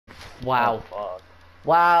Wow. Oh, fuck.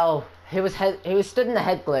 Wow. He was stood in the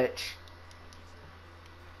head glitch.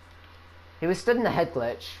 He was stood in the head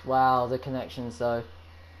glitch. Wow, the connections though.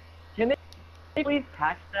 Can they please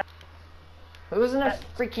patch that? It wasn't a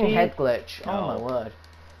freaking head glitch. No. Oh my word.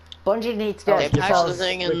 Bungie needs to They get patched the themselves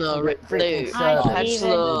thing in the freaking they servers. patched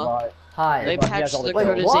the Hi. they patched the Wait,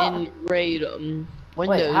 code is what? in raid Windows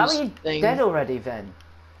Wait, how are you thing. dead already then?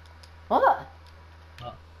 What?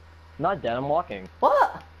 Not dead, I'm walking.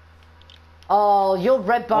 What? Oh, you're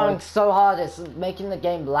red barring so hard it's making the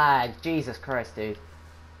game lag. Jesus Christ, dude.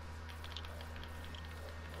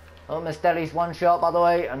 Oh, Miss Deli's one shot, by the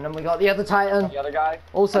way, and then we got the other Titan. The other guy?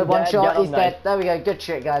 Also, I'm one dead. shot, Yeah, he's I'm dead. nice. There we go, good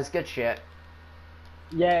shit, guys, good shit.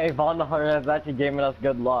 Yay, Von the Hunter has actually given us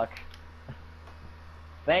good luck.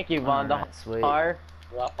 Thank you, Von the sweet. Hunter.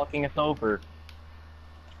 For not fucking us over.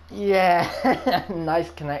 Yeah, nice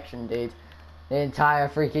connection, dude. The entire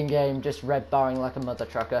freaking game just red barring like a mother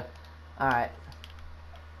trucker. Alright.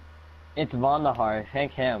 It's Von the Hunter,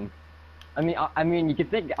 thank him. I mean, you could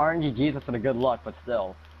think RNG Jesus for the good luck, but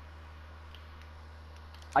still.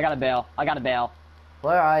 I gotta bail. I gotta bail.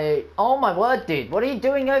 Where are you? Oh my word, dude. What are you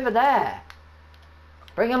doing over there?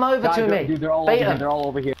 Bring him over to me. Dude, they're all Bait over him. here. They're all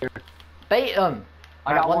over here. Bait him.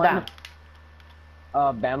 I got one down.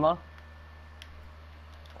 Bama.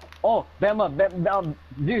 Oh, Bama,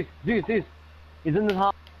 Zeus. He's in the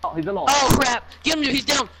hall. He's in the hall. Oh crap! Get him, dude. He's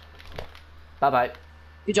down. Bye-bye.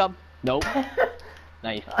 Good job. Nope.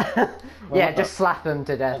 Nice. Yeah, just slap him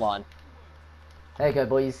to death. Hold on. There you go,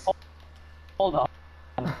 boys. Hold on.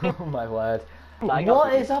 Oh my word. I got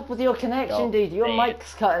What this. is up with your connection, Go. dude? Your Damn.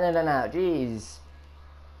 mic's cutting in and out. Jeez.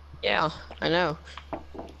 Yeah, I know.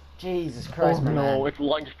 Jesus Christ, Oh my no, man. it's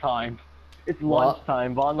lunchtime. It's What?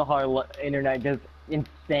 lunchtime. Von the Hard internet gets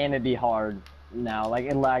insanity hard now. Like,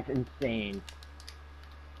 it lags insane.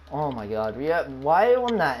 Oh my god. Yeah, why are you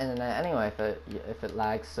on that internet anyway if it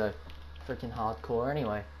lags so freaking hardcore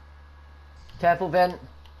anyway? Careful, Vin.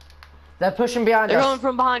 They're pushing behind They're us. coming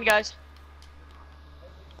from behind, guys.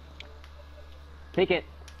 Take it.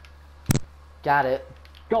 Got it.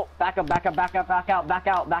 Go. Back up, back up, back up, back out, back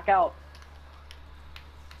out, back out.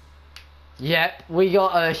 Yeah, we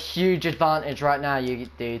got a huge advantage right now, you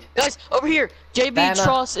dude. Guys, over here. JB Bama.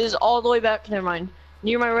 Tross is all the way back. Never mind.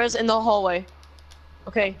 Near my res in the hallway.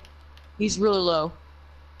 Okay. He's really low.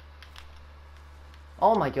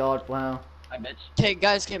 Oh my god, wow. I bitch. Okay,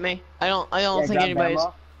 guys, get me. I don't think grab anybody's.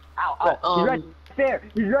 Bama. Ow, ow. He's right there.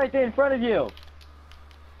 He's right there in front of you.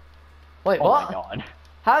 Wait, Oh what? my god.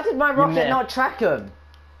 How did my rocket missed. not track him?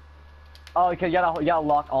 Oh, because you gotta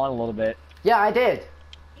lock on a little bit. Yeah, I did.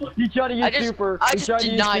 He's trying to use super. I He's just trying to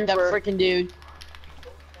use denied that super. freaking dude.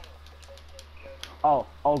 Oh,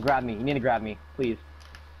 grab me. You need to grab me, please.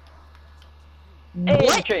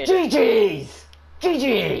 What? Hey, GG's!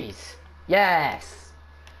 GG's! Yes!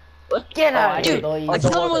 Get out of here, Dude, boys. I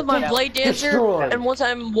killed him with my Yeah. blade dancer, Destroyed. and once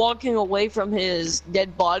I'm walking away from his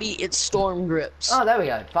dead body, it storm grips. Oh, there we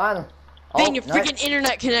go. Fine. Vin, your no. freaking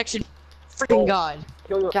internet connection. Freaking god.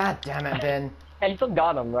 God damn it, Ben. Hey, you still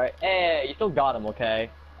got him, right? Hey, you still got him, okay?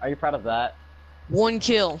 Are you proud of that? 1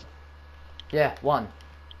 kill. Yeah, one.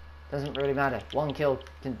 Doesn't really matter. One kill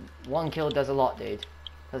does a lot, dude.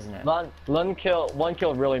 Doesn't it? One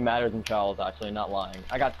kill really matters in Charles, actually, not lying.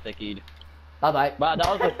 I got stickied. Bye-bye. Wow, that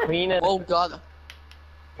was the cleanest. Oh god.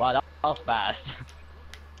 Wow, that was fast.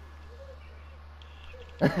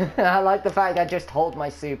 I like the fact I just hold my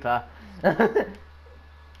super. I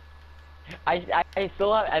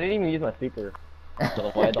still have. I didn't even use my super.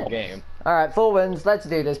 The whole game. Alright, 4 wins. Let's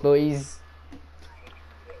do this, boys.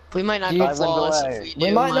 We might not You- go 5 wins flawless away. if we do.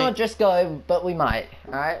 We might not just go, but we might.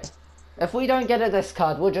 Alright? If we don't get a this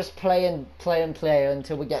card, we'll just play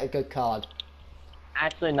until we get a good card.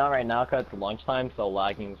 Actually, not right now, because it's lunchtime, so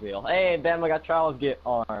lagging is real. Hey, Ben, I got Charles get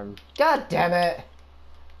arms. God damn it!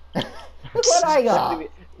 Look what I got!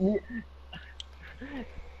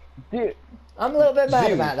 Dude, I'm a little bit mad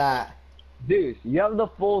Dude. about that. Zeus, you have the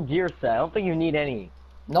full gear set. I don't think you need any.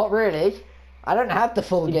 Not really. I don't have the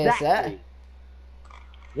full gear set.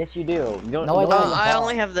 Yes, you do. You don't. No, I you don't. I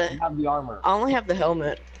only have the. You have the armor. I only have the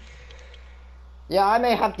helmet. Yeah, I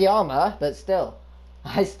may have the armor, but still.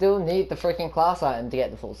 I still need the freaking class item to get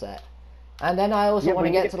the full set. And then I also Yeah, want but to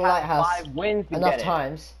you get need to the pass lighthouse 5 wins to enough get it.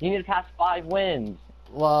 times. You need to pass 5 wins.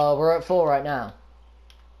 Well, we're at 4 right now.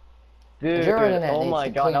 Dude, Your internet oh needs my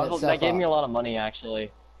to god, clean that itself gave up. me a lot of money,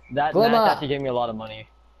 actually. That Glimmer. match actually gave me a lot of money.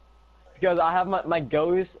 Because I have my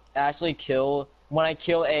ghosts actually kill, when I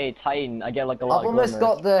kill a titan, I get like a lot I've of almost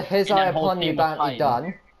glimmer. got the His And Eye that whole Upon You team of bounty Titans.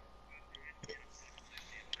 done.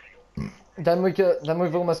 Then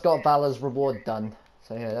we've almost got Valor's reward done.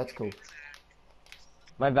 So yeah, that's cool.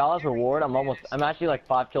 My Valor's reward, I'm actually like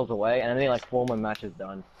 5 kills away, and I need like 4 more matches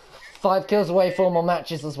done. 5 kills away, 4 more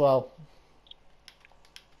matches as well.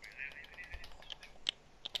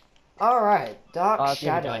 Alright, Dark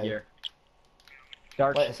Shadow. Here.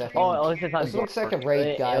 Dark. Wait a second. Oh, at least it's not. This looks like a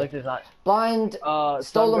raid guy. At least it's not. Blind, Stolen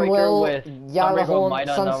Sunbreaker Will, with Yalahorn,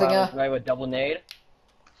 Sunsinger. Right with Double Nade.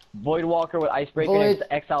 Voidwalker with Icebreaker Void- against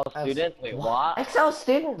Exile Student. Wait, what? Exile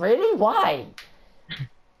Student? Really? Why?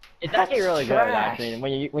 It's actually really good, trash.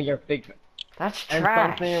 actually, when you're big. That's And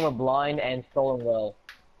trash. Sunsinger with Blind and Stolen Will.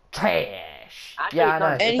 Trash. Actually, Yeah, I it's know.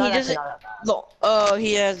 not- And it's he not actually doesn't. not that bad.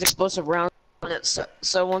 He has explosive rounds on it.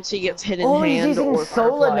 So once he gets hit in Oh, he's hand using or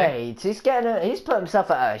solar firefly, nades. He's put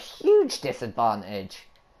himself at a huge disadvantage.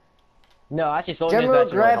 No, actually, Stolen Nade is General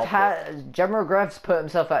actually really Grev helpful. General Grev's put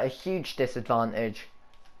himself at a huge disadvantage.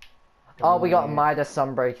 Oh, we got Midas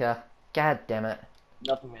Sunbreaker. God damn it.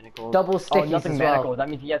 Nothing manacles. Double Oh, stickies nothing as manacles. well. That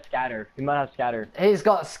means he has scatter. He might have scatter. He's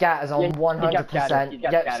got scatters on Yeah, he got 100%. scatters. He's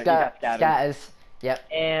got Yep, scatters. He got scatters. scatters. Yep.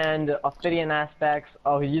 And Ophidian aspects.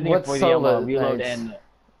 Oh, he's using With it for the solar reload nades. and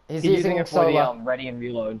He's he's using using it for the solar. ready and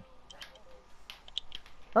reload.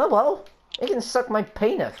 Oh well, he can suck my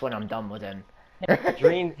penis when I'm done with him.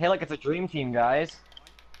 Dream. Hey, look, it's a dream team, guys.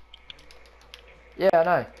 Yeah, I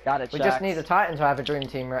know. Got it. We just need a Titan to have a dream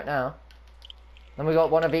team right now. And we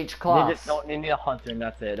got one of each class. They just don't. They need a hunter, and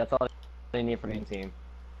that's it. That's all they need for the team.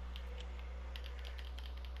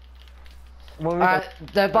 When we Alright,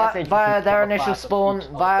 they're via their initial spawn,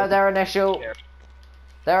 via their initial,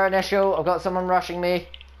 I've got someone rushing me.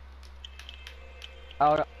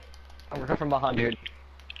 Oh, I'm from behind, dude.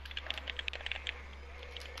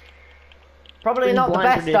 Probably In not the blind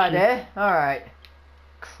best tradition. idea. Alright.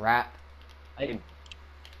 Crap.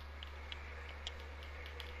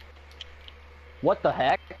 What the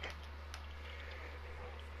heck?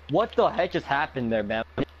 What the heck just happened there, man?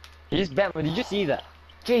 Did you see that?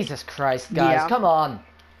 Jesus Christ, guys, Yeah. come on.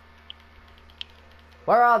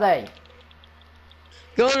 Where are they?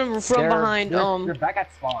 going from behind They're back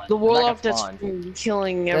at spawn. the They're back warlock at that's spawn.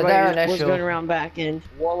 killing They're there everybody was initial. going around back end.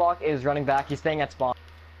 Warlock is running back. He's staying at spawn.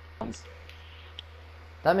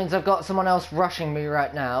 That means I've got someone else rushing me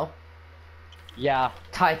right now. Yeah.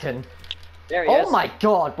 Titan. There he is. Oh my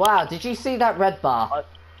god, wow, did you see that red bar?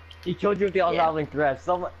 He killed you with the unraveling thread.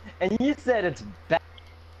 And you said it's bad.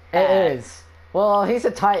 It is. Well, he's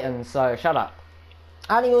a Titan, so shut up.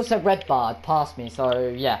 And he also red barred past me, so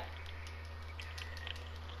yeah.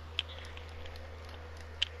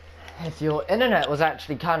 If your internet was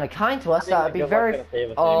actually kind to us, that would be very...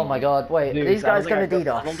 Oh my god, wait, Dude, these guys gonna I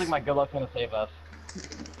don't think DDoS. my good luck's gonna save us.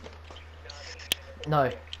 No.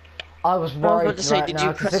 I was was worried about to say, right did now,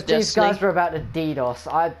 you because press if these Destiny? guys were about to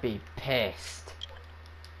DDoS, I'd be pissed.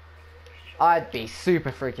 I'd be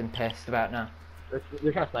super freaking pissed about now.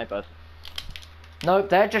 They're trying to snipe us. Nope,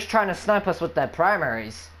 they're just trying to snipe us with their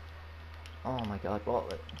primaries. Oh my god,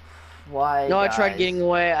 what? Why? No, I guys? tried getting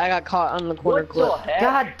away. I got caught on the corner What clip. the heck?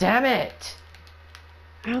 God damn it!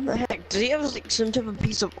 How the heck? Does he have like some type of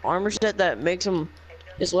piece of armor set that makes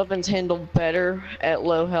his weapons handle better at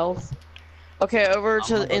low health? Okay, over I'm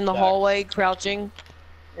gonna to in the look back. hallway, crouching,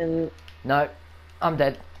 and No, I'm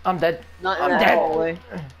dead. I'm dead. not in I'm the dead. hallway.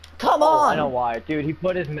 Come Oh, on! I know why, dude. He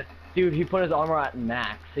put his armor at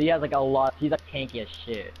max. He has like a lot. He's like tanky as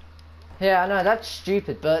shit. Yeah, I know, that's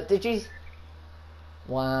stupid, but did you...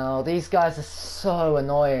 Wow, these guys are so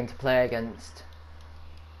annoying to play against.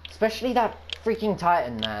 Especially that freaking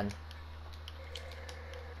Titan, man.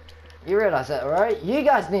 You realize that, right? You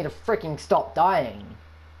guys need to freaking stop dying.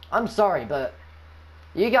 I'm sorry, but...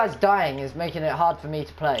 You guys dying is making it hard for me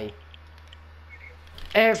to play.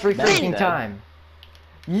 Every That's freaking dead. time.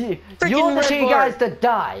 You're Freaking the red two bar. guys that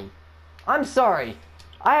die. I'm sorry.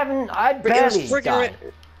 I It was barely freaking died.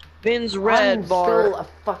 Vin's red I'm bar still a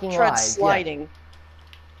fucking tried alive. sliding.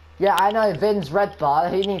 Yeah, I know Vin's red bar.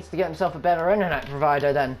 He needs to get himself a better internet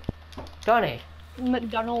provider then. Don't he?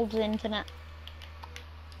 McDonald's internet.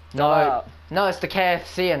 No, no, it's the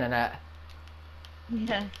KFC internet.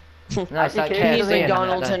 Yeah. No, it's that He He KFC needs internet.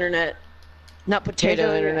 McDonald's then. internet, not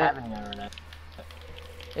potato internet.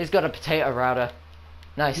 He's got a potato router.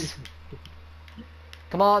 Nice.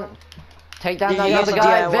 Come on, take down Did that you other use a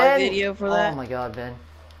guy, DIY Vin. video for that? Oh my god, Vin.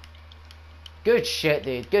 Good shit,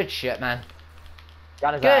 dude. Good shit, man.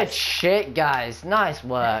 Got his Good ass. shit, guys. Nice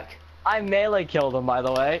work. I melee killed him, by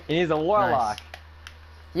the way. And he's a warlock.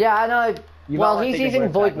 Yeah, I know. You Well, might wanna he's take using your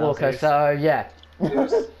words back now, Voidwalker, Zeus. so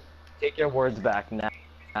yeah. Take your words back now.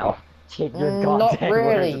 Take your Not goddamn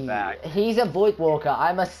really. words back. He's a Voidwalker.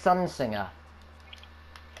 I'm a Sunsinger.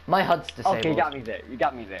 My HUD's disabled. Okay, you got me there. You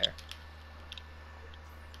got me there.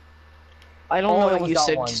 I don't Oh, I know what almost you got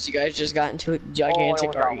said one. because you guys just got into a Oh, I gigantic almost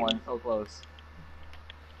got argument. one. So close.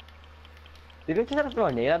 Did you just have to throw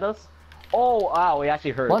a nade at us? Oh, wow, he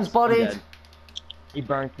actually hurt. One's bodied. He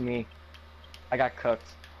burnt me. I got cooked.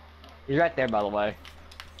 He's right there, by the way.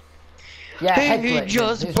 Yeah, head He glitching.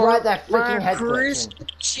 just He's right there, burnt freaking my head crisp glitching.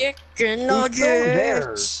 chicken He's still there.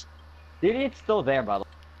 nuggets. The idiot's still there, by the way.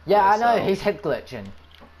 Yeah, I know, so- he's head glitching.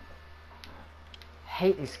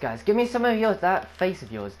 Hate these guys. Give me some of that face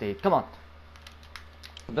of yours, dude. Come on.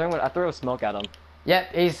 I threw smoke at him.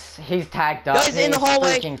 Yep, he's tagged up. Guys, in the He's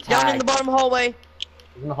hallway, freaking down in the tagged. bottom hallway.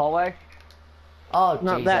 He's in the hallway. Oh,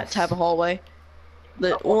 Not Jesus. that type of hallway.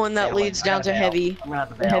 The one that Yeah, leads I down gotta to bail. heavy, I'm gonna have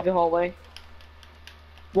to the bail. heavy hallway.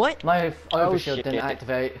 What? My overshield shit. didn't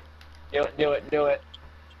activate. Do it, do it, do it.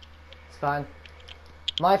 It's fine.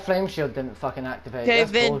 My flame shield didn't fucking activate. Okay,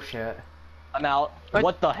 That's Vin. bullshit. I'm out. Right-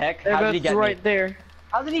 What the heck? They're How did he both get right me? there.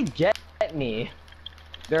 How did he get me?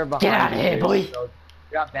 They're behind Get outta me, here, dude. boy. So,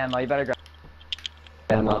 grab Bama, you better grab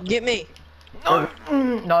Bama. Get me. No,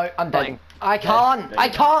 no, I'm dead. Fine. I can't. Dead. I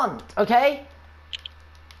can't. Okay.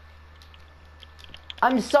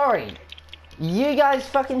 I'm sorry. You guys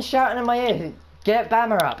fucking shouting in my ear. Get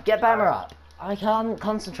Bammer up. Get Bammer up. I can't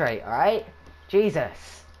concentrate. All right.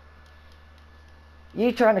 Jesus.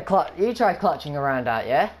 You trying to clutch? You try clutching around out,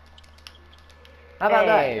 yeah? How about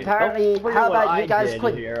Hey, that? Apparently, don't how what about you I guys did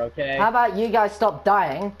quit? here, okay? How about you guys stop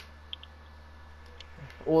dying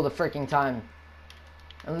all the freaking time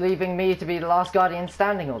and leaving me to be the last guardian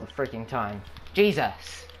standing all the freaking time?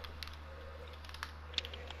 Jesus.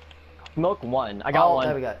 Smoke one. I got Oh, one.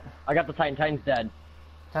 there we go. I got the Titan. Titan's dead.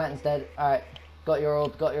 Titan's dead. Alright. Got your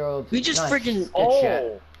orb, got your orb. We just Nice. freaking- Good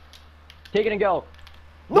shit. Take it and go.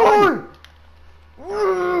 No!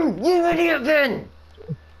 You idiot, Vin!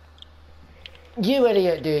 You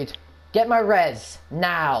idiot, dude. Get my res.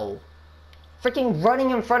 Now. Freaking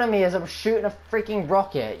running in front of me as I'm shooting a freaking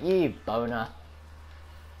rocket. You boner.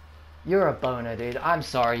 You're a boner, dude. I'm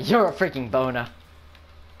sorry. You're a freaking boner.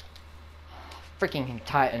 Freaking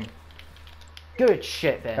Titan. Good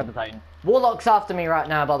shit, Got the Vin. Titan. Warlock's after me right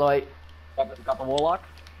now, by the way. Got the Warlock.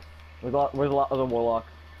 Where's the other Warlock?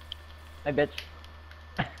 Hey, bitch.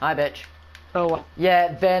 Hi, bitch. Oh,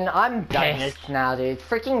 Yeah, Vin, I'm Dang pissed now, dude.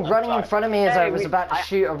 Freaking running in sorry. front of me as I Hey, was wait, about to I-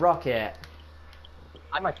 shoot a rocket.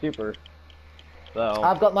 I'm my super. So.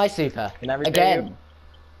 I've got my super. Can I reach Again.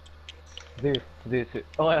 Zeus.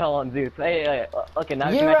 Oh, wait, hold on, Zeus. Hey. Okay, now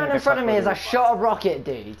You can ran in front of me as I shot a rocket,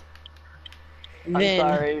 dude. I'm Vin.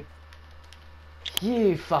 sorry.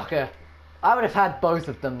 You fucker. I would have had both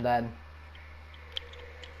of them then.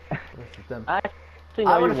 Both of them. Actually,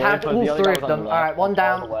 I no, would've you had weren't, 'cause all the other three guy of was on them. the left, Alright, one all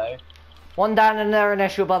down. the way. One down in their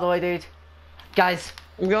initial, by the way, dude. Guys,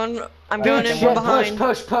 I'm going dude, in shit, from push,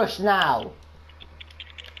 behind. push now.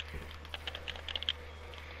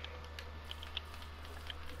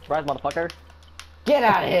 Surprise, motherfucker. Get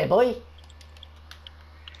out of here, boy.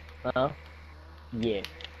 Yeah.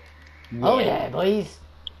 Oh yeah, boys.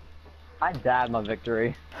 I dabbed my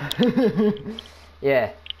victory.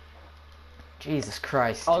 Yeah. Jesus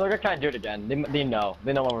Christ. Oh, they're gonna try and do it again. They know.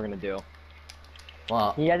 They know what we're gonna do.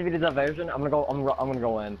 What? You guys be the diversion. I'm gonna go. I'm gonna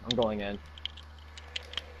go in. I'm going in.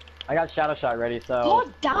 I got shadow shot ready. So.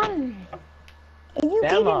 God damn! Are you Bama,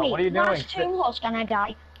 kidding me? what are you doing? Last two lots gonna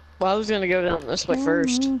die. Well, I was gonna go down this way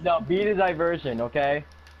first. No, be the diversion, okay?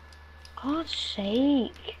 God's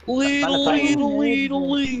sake. Lead.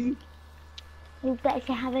 You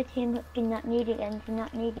better have a team that's been not needed and for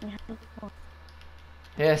not needing help.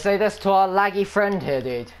 Yeah, say this to our laggy friend here,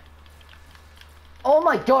 dude. Oh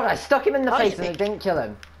my god, I stuck him in the face and it didn't kill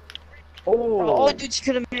him. All the dudes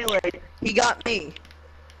could have melee. He got me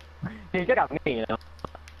He got me, you know.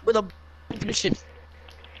 with a mission.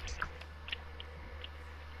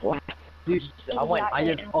 What? Dude, I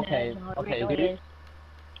just, okay,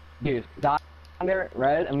 dude, down there,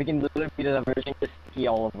 red, and we can literally be the diversion to see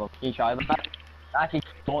all of them. Can you try that? Actually,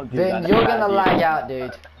 don't do Then that. you're That's gonna bad, lag out,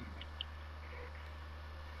 dude.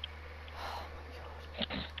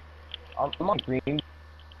 I'm on green.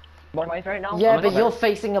 More mice right now? Yeah, I'm but gonna you're go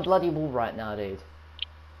facing a bloody wall right now, dude.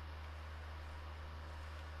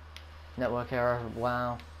 Network error,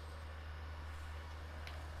 wow.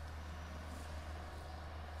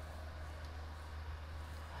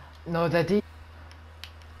 No, they're deep.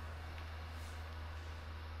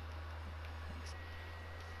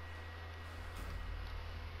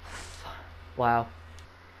 Wow.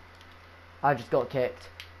 I just got kicked.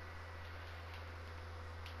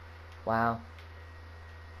 Wow.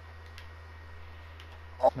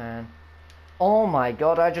 Man. Oh my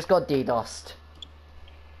god, I just got DDoSed.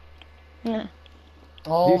 Yeah.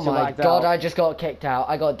 Oh Zeus my lagged god, out. I just got kicked out.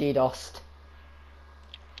 I got DDoSed.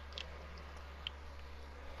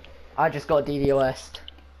 I just got DDoS'd.